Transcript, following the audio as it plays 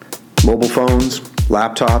Mobile phones,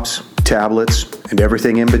 laptops, tablets, and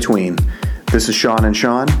everything in between. This is Sean and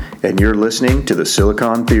Sean, and you're listening to the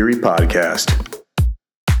Silicon Theory Podcast.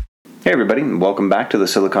 Hey everybody, and welcome back to the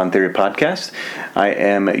Silicon Theory Podcast. I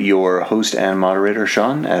am your host and moderator,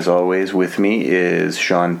 Sean. As always, with me is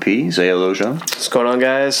Sean P. Say hello, Sean. What's going on,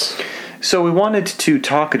 guys? So we wanted to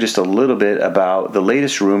talk just a little bit about the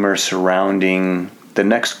latest rumors surrounding the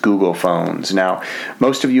next Google phones. Now,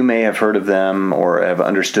 most of you may have heard of them or have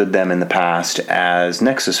understood them in the past as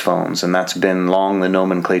Nexus phones, and that's been long the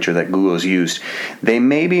nomenclature that Google's used. They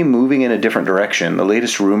may be moving in a different direction. The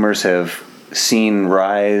latest rumors have seen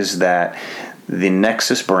rise that the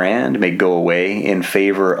Nexus brand may go away in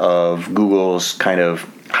favor of Google's kind of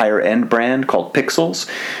higher end brand called Pixels.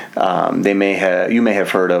 You may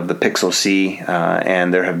have heard of the Pixel C,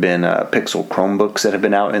 and there have been Pixel Chromebooks that have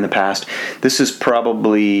been out in the past. This is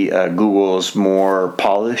probably Google's more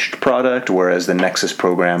polished product, whereas the Nexus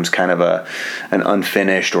program's kind of an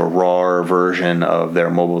unfinished or raw version of their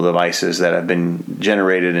mobile devices that have been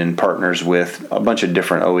generated in partners with a bunch of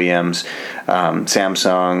different OEMs.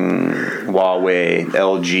 Samsung, Huawei,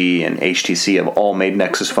 LG, and HTC have all made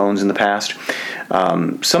Nexus phones in the past.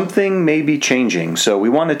 Something may be changing, so we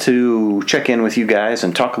wanted to check in with you guys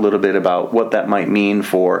and talk a little bit about what that might mean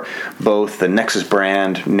for both the Nexus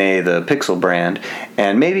brand, nay the Pixel brand,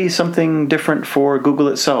 and maybe something different for Google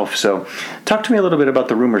itself. So talk to me a little bit about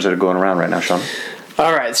the rumors that are going around right now, Sean.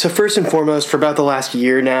 All right, so first and foremost, for about the last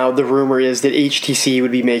year now, the rumor is that HTC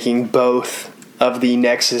would be making both of the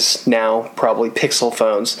Nexus, now probably Pixel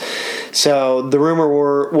phones. So the rumor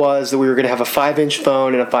was that we were going to have a 5-inch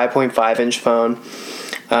phone and a 5.5-inch phone.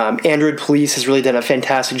 Android Police has really done a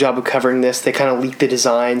fantastic job of covering this. They kind of leaked the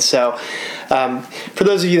design. So for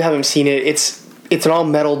those of you who haven't seen it, it's an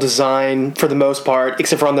all-metal design for the most part,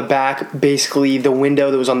 except for on the back, basically the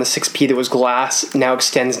window that was on the 6P that was glass now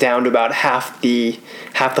extends down to about half the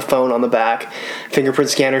phone on the back. Fingerprint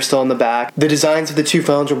scanner still on the back. The designs of the two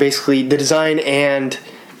phones were basically, the design and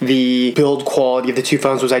the build quality of the two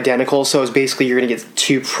phones was identical, so it was basically you're going to get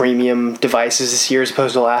two premium devices this year as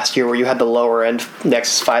opposed to last year where you had the lower-end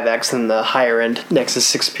Nexus 5X and the higher-end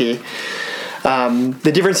Nexus 6P.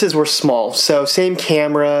 The differences were small. So same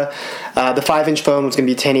camera. The 5-inch phone was going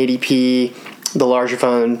to be 1080p. The larger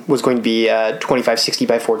phone was going to be 2560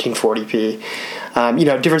 by 1440p.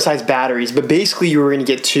 Different size batteries, but basically you were going to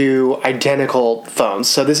get two identical phones.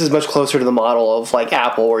 So this is much closer to the model of like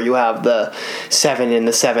Apple, where you have the 7 and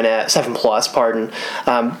the 7 Plus,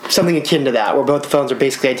 something akin to that, where both the phones are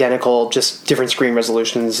basically identical, just different screen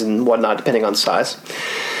resolutions and whatnot, depending on size.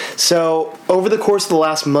 So over the course of the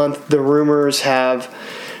last month, the rumors have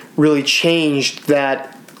really changed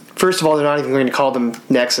that. First of all, they're not even going to call them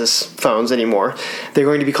Nexus phones anymore. They're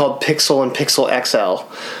going to be called Pixel and Pixel XL.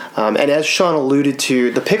 And as Sean alluded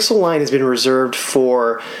to, the Pixel line has been reserved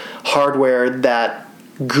for hardware that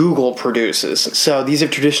Google produces. So these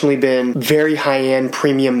have traditionally been very high-end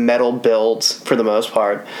premium metal builds for the most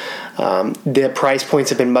part. The price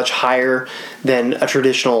points have been much higher than a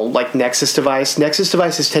traditional like Nexus device. Nexus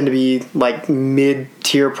devices tend to be like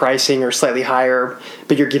mid-tier pricing or slightly higher,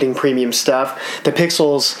 but you're getting premium stuff. The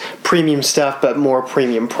Pixel's premium stuff, but more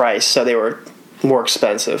premium price, so they were more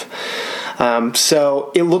expensive.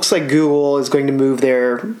 So it looks like Google is going to move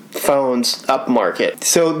their phones up market.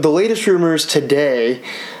 So the latest rumors today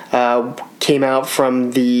came out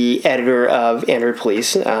from the editor of Android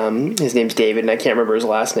Police. His name's David, and I can't remember his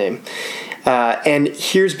last name. And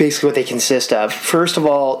here's basically what they consist of. First of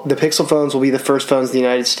all, the Pixel phones will be the first phones in the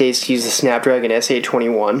United States to use the Snapdragon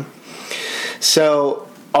S821. So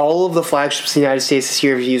all of the flagships in the United States this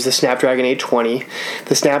year have used the Snapdragon 820.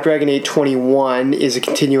 The Snapdragon 821 is a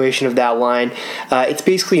continuation of that line. It's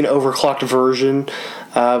basically an overclocked version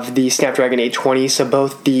of the Snapdragon 820, so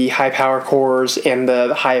both the high power cores and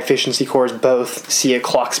the high efficiency cores both see a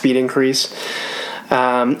clock speed increase.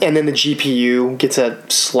 And then the GPU gets a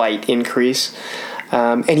slight increase.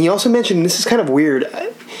 And he also mentioned, and this is kind of weird,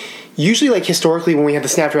 usually, like historically, when we had the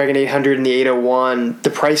Snapdragon 800 and the 801, the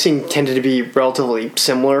pricing tended to be relatively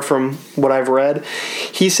similar from what I've read.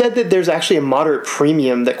 He said that there's actually a moderate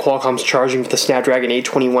premium that Qualcomm's charging for the Snapdragon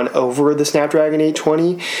 821 over the Snapdragon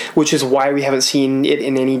 820, which is why we haven't seen it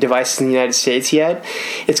in any devices in the United States yet.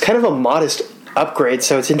 It's kind of a modest upgrade,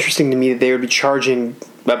 so it's interesting to me that they would be charging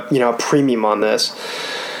a premium on this.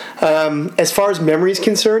 As far as memory is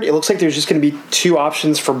concerned, it looks like there's just going to be two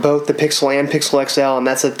options for both the Pixel and Pixel XL, and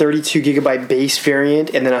that's a 32 gigabyte base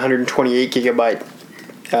variant and then 128 gigabyte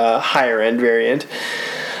higher end variant.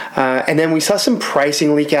 And then we saw some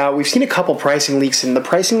pricing leak out. We've seen a couple pricing leaks, and the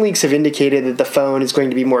pricing leaks have indicated that the phone is going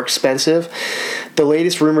to be more expensive. The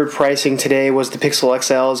latest rumored pricing today was the Pixel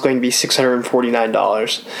XL is going to be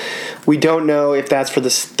 $649. We don't know if that's for the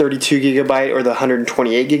 32 gigabyte or the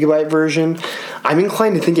 128 gigabyte version. I'm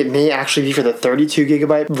inclined to think it may actually be for the 32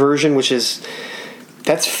 gigabyte version,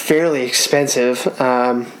 that's fairly expensive.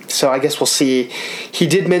 So I guess we'll see. He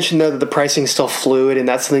did mention, though, that the pricing is still fluid, and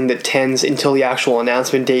that's something that tends, until the actual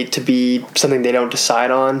announcement date, to be something they don't decide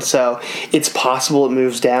on. So it's possible it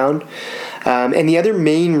moves down. And the other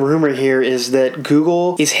main rumor here is that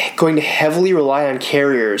Google is going to heavily rely on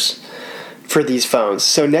carriers for these phones.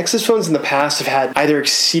 So Nexus phones in the past have had either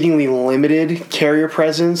exceedingly limited carrier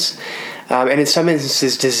presence, and in some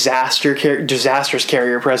instances disastrous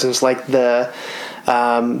carrier presence, like the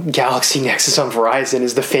Galaxy Nexus on Verizon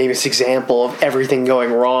is the famous example of everything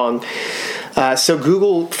going wrong. So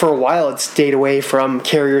Google, for a while, it stayed away from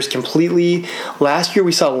carriers completely. Last year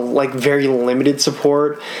we saw very limited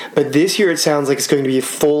support, but this year it sounds like it's going to be a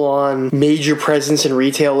full-on major presence in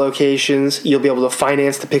retail locations. You'll be able to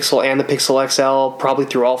finance the Pixel and the Pixel XL probably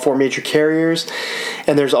through all four major carriers,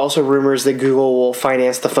 and there's also rumors that Google will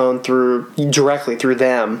finance the phone directly through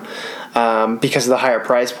them because of the higher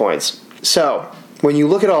price points. So when you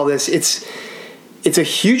look at all this, it's a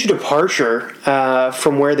huge departure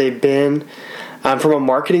from where they've been. From a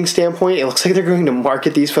marketing standpoint, it looks like they're going to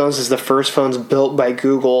market these phones as the first phones built by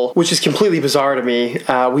Google, which is completely bizarre to me.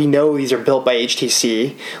 We know these are built by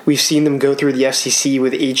HTC. We've seen them go through the FCC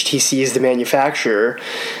with HTC as the manufacturer.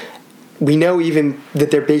 We know even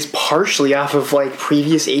that they're based partially off of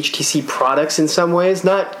previous HTC products in some ways.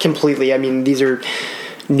 Not completely. I mean, these are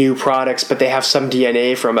new products, but they have some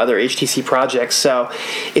DNA from other HTC projects. So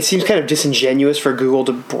it seems kind of disingenuous for Google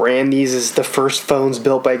to brand these as the first phones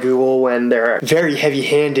built by Google when they're very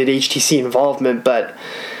heavy-handed HTC involvement, but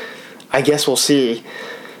I guess we'll see.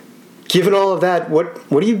 Given all of that, what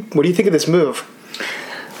do you think of this move?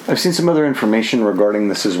 I've seen some other information regarding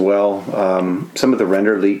this as well. Some of the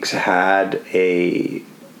render leaks had a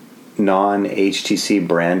non-HTC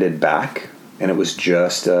branded back, and it was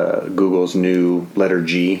just Google's new letter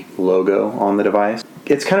G logo on the device.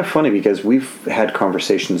 It's kind of funny because we've had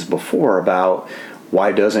conversations before about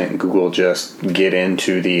why doesn't Google just get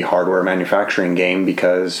into the hardware manufacturing game,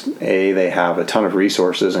 because A, they have a ton of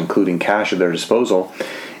resources, including cash at their disposal,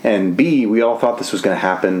 and B, we all thought this was going to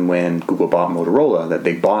happen when Google bought Motorola, that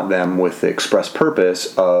they bought them with the express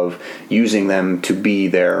purpose of using them to be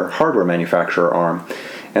their hardware manufacturer arm.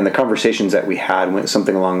 And the conversations that we had went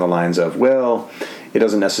something along the lines of, well, it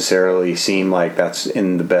doesn't necessarily seem like that's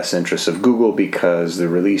in the best interest of Google because the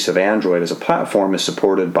release of Android as a platform is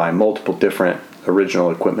supported by multiple different original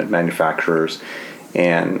equipment manufacturers,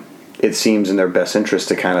 and it seems in their best interest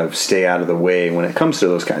to kind of stay out of the way when it comes to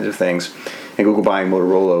those kinds of things. And Google buying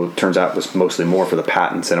Motorola turns out was mostly more for the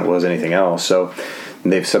patents than it was anything else. So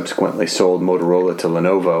they've subsequently sold Motorola to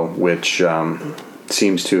Lenovo, which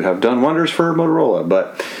seems to have done wonders for Motorola,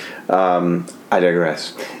 but I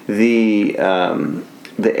digress.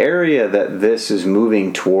 The area that this is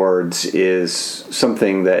moving towards is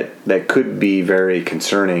something that could be very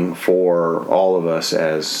concerning for all of us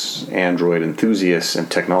as Android enthusiasts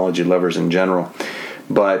and technology lovers in general.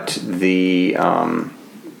 But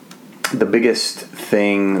the biggest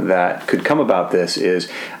thing that could come about this is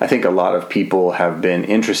I think a lot of people have been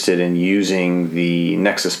interested in using the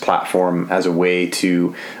Nexus platform as a way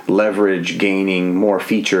to leverage gaining more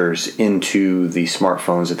features into the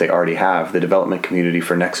smartphones that they already have. The development community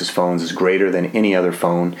for Nexus phones is greater than any other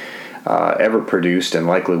phone ever produced, and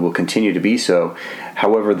likely will continue to be so.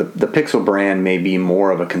 However, the Pixel brand may be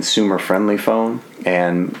more of a consumer-friendly phone,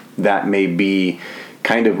 and that may be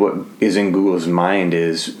kind of what is in Google's mind,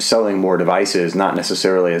 is selling more devices, not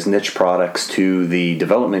necessarily as niche products to the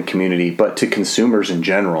development community, but to consumers in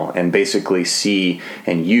general, and basically see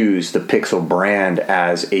and use the Pixel brand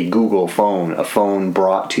as a Google phone, a phone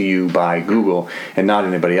brought to you by Google and not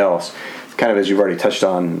anybody else. Kind of, as you've already touched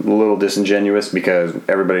on, a little disingenuous because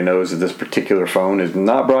everybody knows that this particular phone is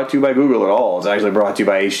not brought to you by Google at all. It's actually brought to you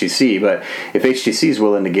by HTC. But if HTC is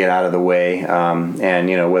willing to get out of the way, and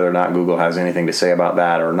whether or not Google has anything to say about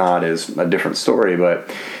that or not is a different story. But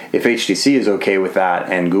if HTC is okay with that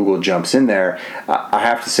and Google jumps in there, I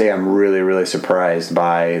have to say I'm really, really surprised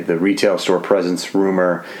by the retail store presence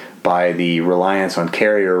rumor by the reliance on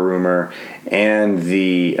carrier rumor and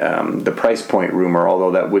the price point rumor,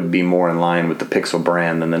 although that would be more in line with the Pixel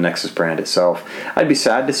brand than the Nexus brand itself. I'd be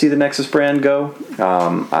sad to see the Nexus brand go.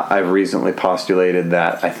 I've recently postulated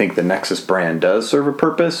that I think the Nexus brand does serve a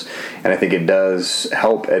purpose, and I think it does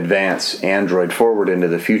help advance Android forward into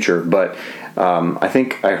the future, but I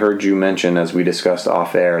think I heard you mention, as we discussed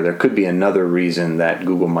off air, there could be another reason that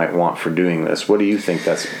Google might want for doing this. What do you think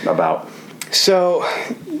that's about? So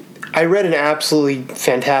I read an absolutely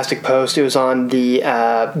fantastic post. It was on the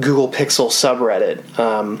Google Pixel subreddit.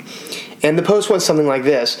 And the post went something like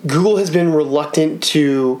this. Google has been reluctant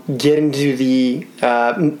to get into the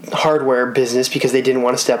hardware business because they didn't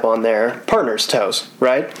want to step on their partners' toes,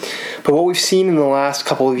 right? But what we've seen in the last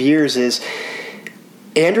couple of years is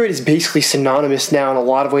Android is basically synonymous now in a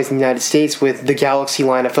lot of ways in the United States with the Galaxy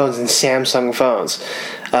line of phones and Samsung phones.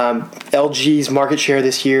 LG's market share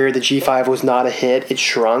this year, the G5 was not a hit. It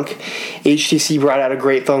shrunk. HTC brought out a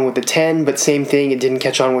great phone with the 10, but same thing, it didn't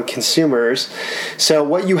catch on with consumers. So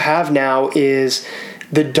what you have now is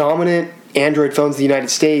the dominant Android phones in the United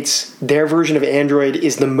States, their version of Android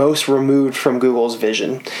is the most removed from Google's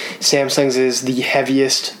vision. Samsung's is the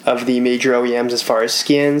heaviest of the major OEMs as far as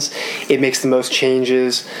skins. It makes the most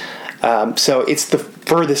changes. So it's the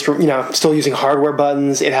furthest, still using hardware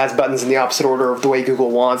buttons. It has buttons in the opposite order of the way Google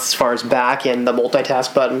wants as far as back and the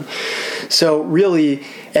multitask button. So really,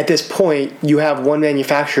 at this point, you have one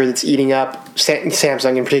manufacturer that's eating up,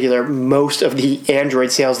 Samsung in particular, most of the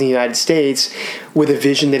Android sales in the United States with a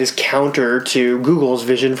vision that is counter to Google's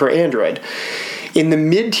vision for Android. In the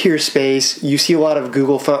mid-tier space, you see a lot of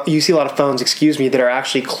phones, that are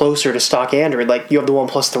actually closer to stock Android. Like you have the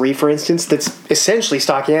OnePlus 3, for instance, that's essentially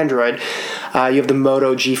stock Android. You have the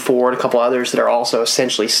Moto G4 and a couple others that are also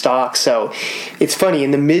essentially stock. So it's funny,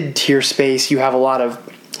 in the mid-tier space, you have a lot of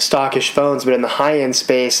stockish phones, but in the high-end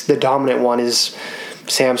space, the dominant one is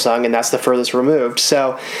Samsung, and that's the furthest removed.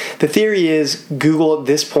 So the theory is Google at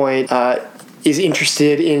this point is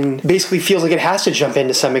interested in, basically feels like it has to jump in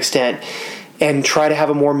to some extent and try to have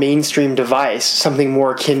a more mainstream device, something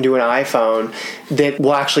more akin to an iPhone that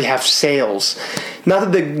will actually have sales. Not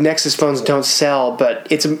that the Nexus phones don't sell, but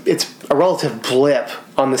it's a relative blip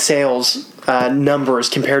on the sales numbers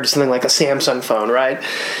compared to something like a Samsung phone, right?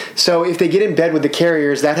 So if they get in bed with the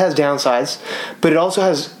carriers, that has downsides, but it also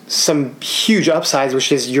has some huge upsides,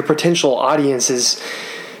 which is your potential audience is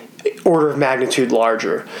order of magnitude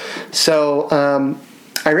larger. So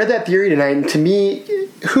I read that theory tonight, and to me,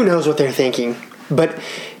 who knows what they're thinking, but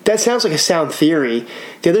that sounds like a sound theory.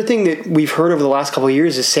 The other thing that we've heard over the last couple of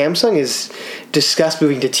years is Samsung has discussed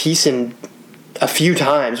moving to Tizen a few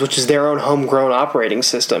times, which is their own homegrown operating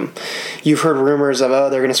system. You've heard rumors of,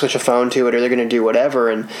 they're going to switch a phone to it or they're going to do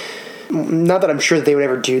whatever, and not that I'm sure that they would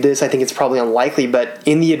ever do this. I think it's probably unlikely, but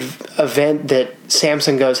in the event that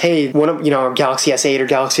Samsung goes, hey, our Galaxy S8 or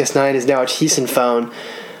Galaxy S9 is now a Tizen phone,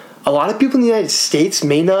 a lot of people in the United States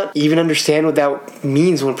may not even understand what that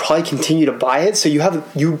means and would probably continue to buy it. So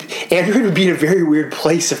Android would be in a very weird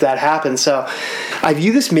place if that happens. So I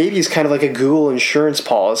view this maybe as kind of like a Google insurance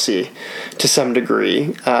policy to some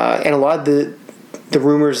degree. And a lot of the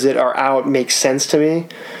rumors that are out make sense to me.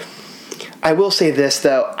 I will say this,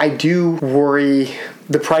 though. I do worry.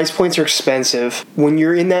 The price points are expensive. When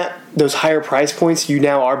you're in those higher price points, you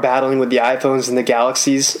now are battling with the iPhones and the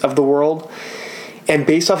Galaxies of the world. And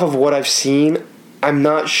based off of what I've seen, I'm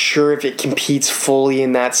not sure if it competes fully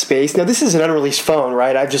in that space. Now, this is an unreleased phone,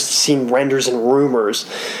 right? I've just seen renders and rumors.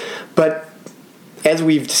 But as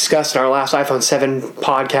we've discussed in our last iPhone 7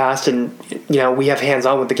 podcast, and we have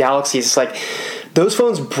hands-on with the Galaxies, it's like those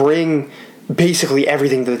phones bring basically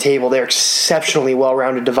everything to the table. They're exceptionally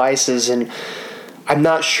well-rounded devices, and I'm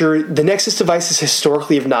not sure the Nexus devices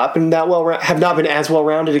historically have not been as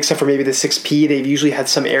well-rounded, except for maybe the 6P. They've usually had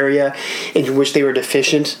some area in which they were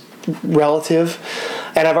deficient relative.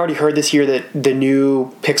 And I've already heard this year that the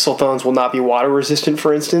new Pixel phones will not be water resistant,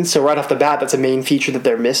 for instance. So right off the bat, that's a main feature that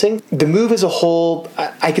they're missing. The move as a whole,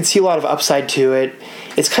 I could see a lot of upside to it.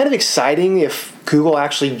 It's kind of exciting if Google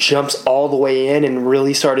actually jumps all the way in and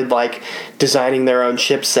really started designing their own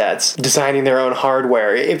chipsets, designing their own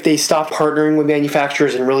hardware. If they stopped partnering with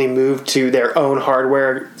manufacturers and really moved to their own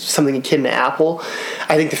hardware, something akin to Apple,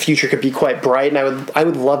 I think the future could be quite bright, and I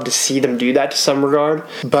would love to see them do that to some regard.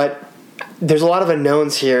 But there's a lot of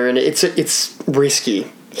unknowns here, and it's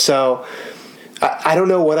risky. So I don't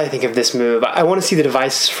know what I think of this move. I want to see the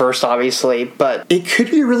devices first, obviously, but it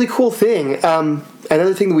could be a really cool thing.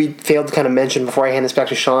 Another thing that we failed to kind of mention before I hand this back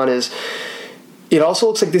to Sean is It also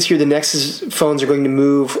looks like this year the Nexus phones are going to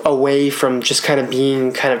move away from just kind of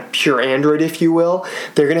being kind of pure Android, if you will.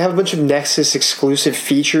 They're going to have a bunch of Nexus exclusive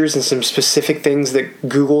features and some specific things that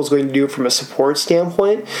Google is going to do from a support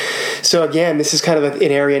standpoint. So again, this is kind of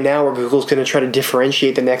an area now where Google's going to try to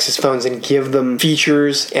differentiate the Nexus phones and give them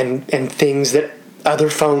features and things that other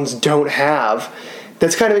phones don't have.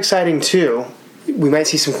 That's kind of exciting too. We might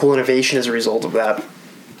see some cool innovation as a result of that.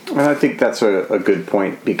 And I think that's a good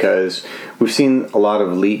point, because we've seen a lot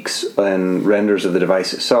of leaks and renders of the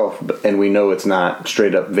device itself, and we know it's not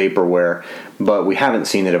straight up vaporware, but we haven't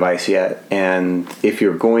seen the device yet. And if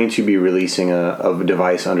you're going to be releasing a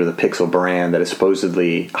device under the Pixel brand that is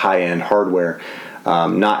supposedly high-end hardware,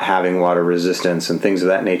 not having water resistance and things of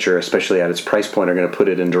that nature, especially at its price point, are going to put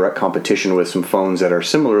it in direct competition with some phones that are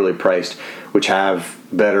similarly priced, which have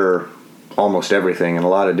better almost everything in a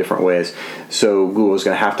lot of different ways. So Google is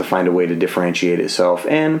going to have to find a way to differentiate itself,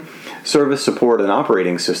 and service support and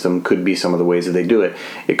operating system could be some of the ways that they do it.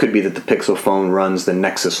 It could be that the Pixel phone runs the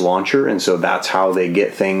Nexus launcher, and so that's how they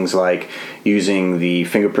get things like using the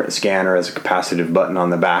fingerprint scanner as a capacitive button on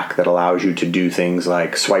the back that allows you to do things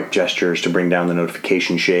like swipe gestures to bring down the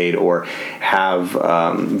notification shade, or have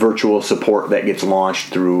virtual support that gets launched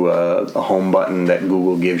through a home button that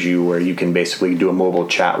Google gives you, where you can basically do a mobile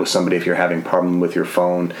chat with somebody if you're having a problem with your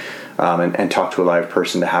phone. And talk to a live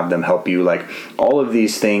person to have them help you. Like, all of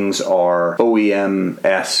these things are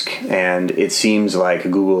OEM-esque, and it seems like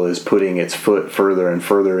Google is putting its foot further and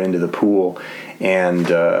further into the pool.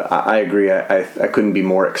 And I agree. I couldn't be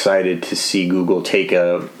more excited to see Google take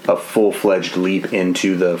a full-fledged leap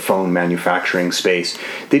into the phone manufacturing space.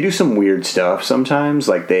 They do some weird stuff sometimes,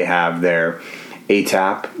 like they have their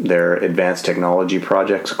ATAP, their Advanced Technology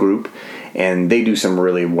Projects group, and they do some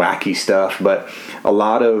really wacky stuff, but a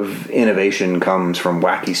lot of innovation comes from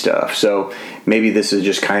wacky stuff. So maybe this is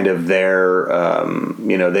just kind of their,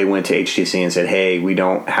 they went to HTC and said, hey, we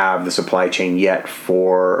don't have the supply chain yet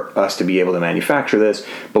for us to be able to manufacture this,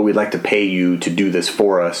 but we'd like to pay you to do this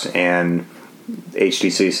for us. And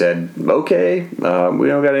HTC said, okay, we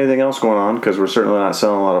don't got anything else going on, because we're certainly not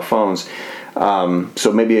selling a lot of phones.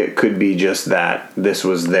 So maybe it could be just that this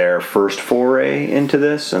was their first foray into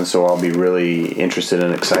this, and so I'll be really interested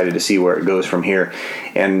and excited to see where it goes from here.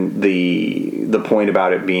 And the point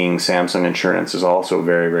about it being Samsung Insurance is also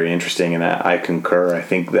very, very interesting, and I concur. I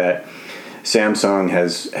think that Samsung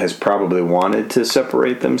has probably wanted to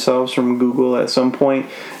separate themselves from Google at some point,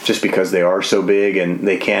 just because they are so big and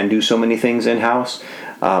they can do so many things in-house.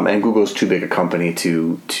 And Google's too big a company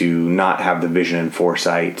to not have the vision and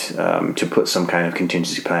foresight to put some kind of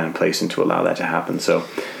contingency plan in place and to allow that to happen. So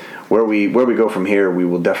where we go from here, we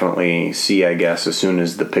will definitely see, I guess, as soon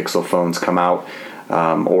as the Pixel phones come out,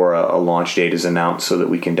 or a launch date is announced, so that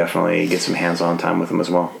we can definitely get some hands-on time with them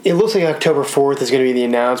as well. It looks like October 4th is going to be the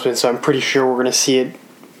announcement, so I'm pretty sure we're going to see it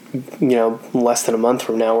less than a month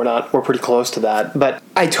from now. We're pretty close to that. But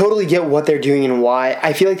I totally get what they're doing and why.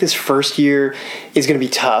 I feel like this first year is going to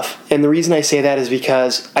be tough. And the reason I say that is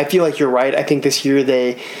because I feel like you're right. I think this year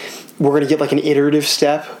we're going to get like an iterative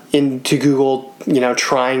step into Google,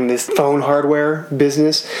 trying this phone hardware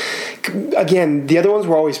business. Again, the other ones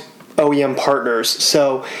were always OEM partners,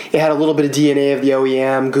 so it had a little bit of DNA of the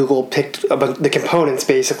OEM. Google picked the components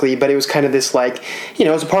basically, but it was kind of this it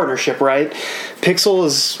was a partnership, right? Pixel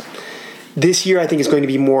is this year, I think, is going to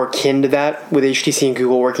be more akin to that, with HTC and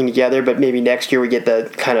Google working together, but maybe next year we get the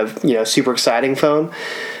kind of super exciting phone.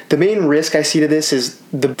 The main risk I see to this is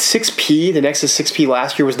the 6P, the Nexus 6P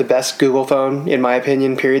last year was the best Google phone, in my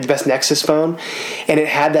opinion, period, the best Nexus phone, and it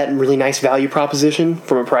had that really nice value proposition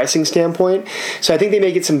from a pricing standpoint. So I think they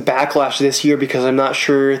may get some backlash this year, because I'm not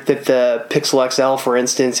sure that the Pixel XL, for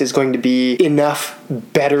instance, is going to be enough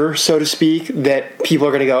better, so to speak, that people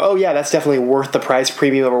are going to go, oh yeah, that's definitely worth the price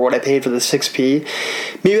premium over what I paid for the 6P.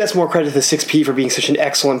 Maybe that's more credit to the 6P for being such an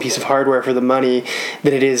excellent piece of hardware for the money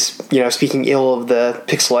than it is, speaking ill of the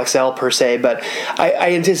Pixel XL per se, but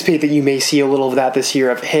I anticipate that you may see a little of that this year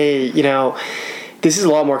of, hey, this is a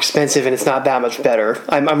lot more expensive and it's not that much better.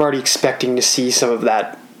 I'm already expecting to see some of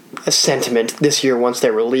that sentiment this year once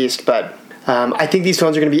they're released, but I think these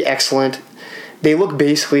phones are going to be excellent. They look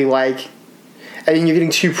basically like, you're getting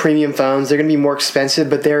two premium phones. They're going to be more expensive,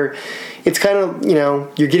 but it's kind of,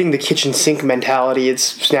 you're getting the kitchen sink mentality. It's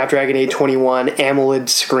Snapdragon 821, AMOLED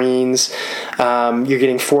screens. You're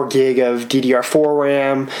getting 4 gig of DDR4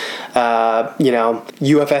 RAM. UFS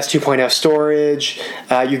 2.0 storage.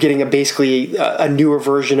 You're getting basically a newer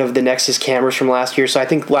version of the Nexus cameras from last year. So I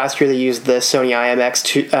think last year they used the Sony IMX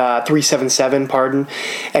 377,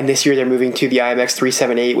 and this year they're moving to the IMX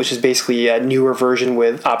 378, which is basically a newer version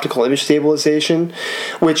with optical image stabilization,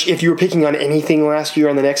 which if you were picking on anything last year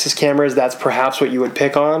on the Nexus cameras, that's perhaps what you would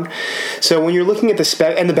pick on. So when you're looking at the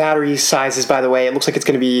spec, and the battery sizes, by the way, it looks like it's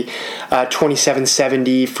going to be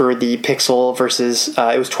 2770 for the Pixel versus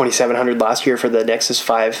it was 2700 last year for the Nexus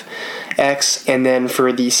 5X, and then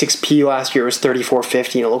for the 6P last year it was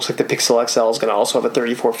 3450, and it looks like the Pixel XL is going to also have a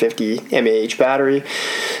 3450 mAh battery.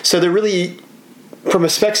 So they're really, from a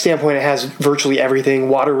spec standpoint, it has virtually everything.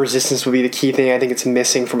 Water resistance would be the key thing I think it's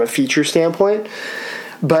missing from a feature standpoint.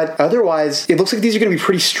 But otherwise, it looks like these are going to be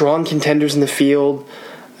pretty strong contenders in the field.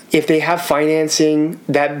 If they have financing,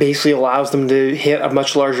 that basically allows them to hit a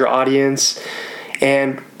much larger audience.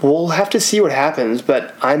 And we'll have to see what happens.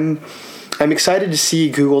 But I'm excited to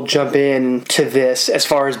see Google jump in to this as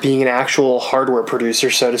far as being an actual hardware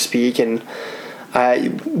producer, so to speak. And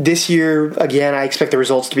this year, again, I expect the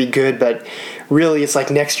results to be good, but really it's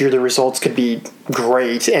like next year the results could be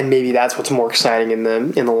great, and maybe that's what's more exciting in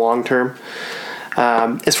the long term.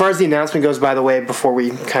 As far as the announcement goes, by the way, before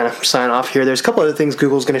we kind of sign off here, there's a couple other things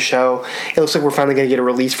Google's going to show. It looks like we're finally going to get a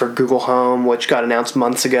release for Google Home, which got announced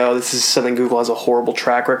months ago. This is something Google has a horrible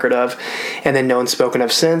track record of, and then no one's spoken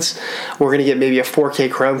of since. We're going to get maybe a 4K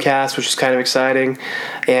Chromecast, which is kind of exciting.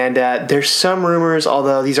 And there's some rumors,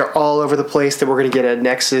 although these are all over the place, that we're going to get a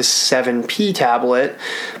Nexus 7P tablet,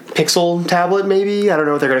 Pixel tablet maybe, I don't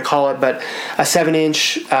know what they're going to call it, but a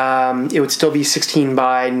 7-inch, it would still be 16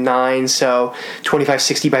 by 9, so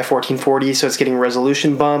 2560 by 1440, so it's getting a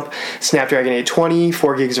resolution bump, Snapdragon 820,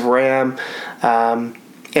 4 gigs of RAM, and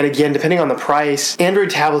again, depending on the price, Android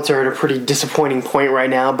tablets are at a pretty disappointing point right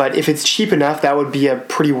now, but if it's cheap enough, that would be a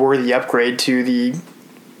pretty worthy upgrade to the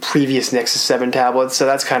previous Nexus 7 tablets, so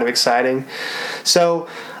that's kind of exciting. So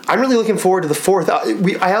I'm really looking forward to the 4th.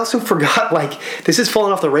 I also forgot, this has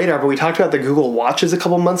fallen off the radar, but we talked about the Google Watches a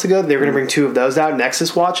couple months ago. They were going to bring 2 of those out,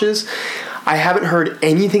 Nexus watches. I haven't heard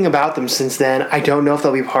anything about them since then. I don't know if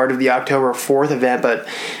they'll be part of the October 4th event, but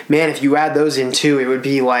man, if you add those in too, it would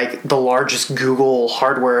be like the largest Google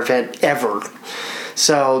hardware event ever.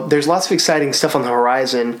 So there's lots of exciting stuff on the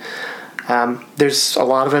horizon. There's a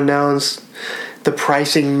lot of unknowns. The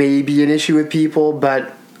pricing may be an issue with people,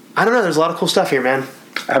 but I don't know. There's a lot of cool stuff here, man.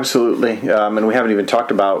 Absolutely. And we haven't even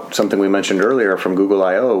talked about something we mentioned earlier from Google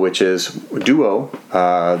I.O., which is Duo.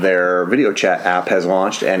 Their video chat app has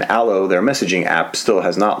launched, and Allo, their messaging app, still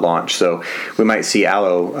has not launched. So we might see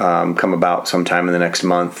Allo come about sometime in the next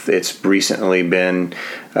month. It's recently been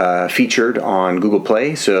featured on Google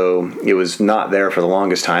Play, so it was not there for the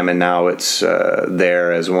longest time, and now it's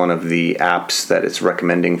there as one of the apps that it's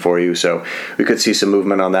recommending for you. So we could see some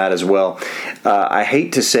movement on that as well. I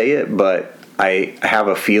hate to say it, but I have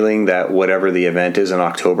a feeling that whatever the event is in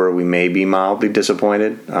October, we may be mildly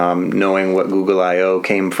disappointed, knowing what Google I.O.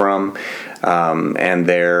 came from and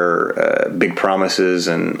their big promises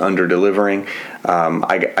and under-delivering.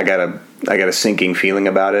 I got a sinking feeling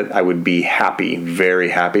about it. I would be happy, very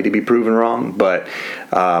happy to be proven wrong. But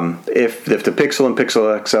if the Pixel and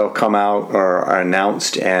Pixel XL come out or are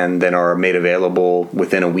announced and then are made available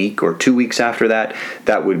within a week or 2 weeks after that,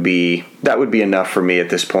 that would be enough for me at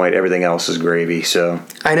this point. Everything else is gravy. So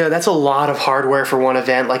I know that's a lot of hardware for one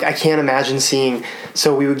event. I can't imagine seeing.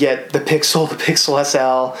 So we would get the Pixel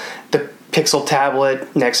SL, the Pixel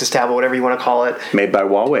tablet, Nexus tablet, whatever you want to call it, made by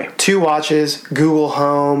Huawei. 2 watches, Google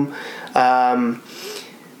Home.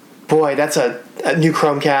 Boy, that's a new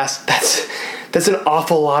Chromecast. That's an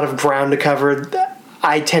awful lot of ground to cover.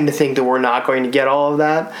 I tend to think that we're not going to get all of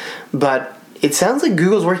that, but it sounds like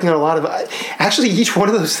Google's working on a lot of. Actually, each one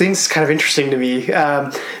of those things is kind of interesting to me.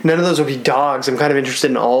 None of those will be dogs. I'm kind of interested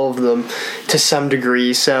in all of them to some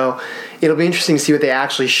degree. So it'll be interesting to see what they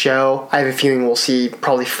actually show. I have a feeling we'll see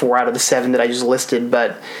probably 4 out of the 7 that I just listed,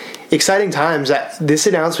 but exciting times. This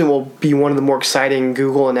announcement will be one of the more exciting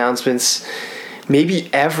Google announcements maybe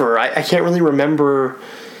ever. I can't really remember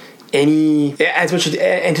as much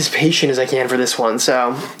anticipation as I can for this one,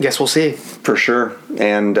 so I guess we'll see. For sure.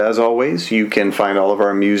 And as always, you can find all of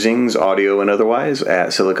our musings, audio and otherwise, at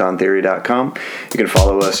silicontheory.com. You can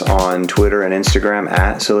follow us on Twitter and Instagram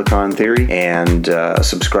at Silicon Theory, and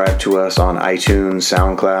subscribe to us on iTunes,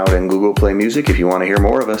 SoundCloud, and Google Play Music if you want to hear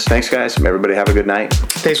more of us. Thanks, guys. Everybody have a good night.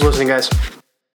 Thanks for listening, guys.